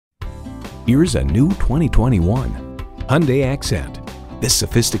Here's a new 2021 Hyundai Accent. This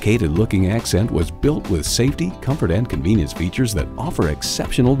sophisticated-looking Accent was built with safety, comfort, and convenience features that offer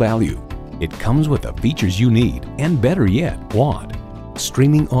exceptional value. It comes with the features you need, and better yet, want.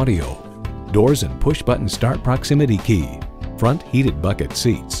 Streaming audio, doors and push-button start proximity key, front heated bucket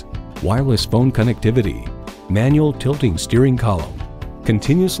seats, wireless phone connectivity, manual tilting steering column,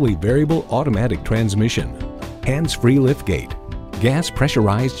 continuously variable automatic transmission, hands-free liftgate, gas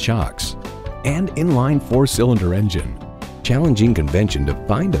pressurized shocks, and inline 4-cylinder engine. Challenging convention to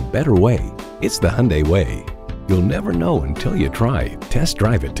find a better way. It's the Hyundai way. You'll never know until you try. Test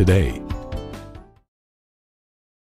drive it today.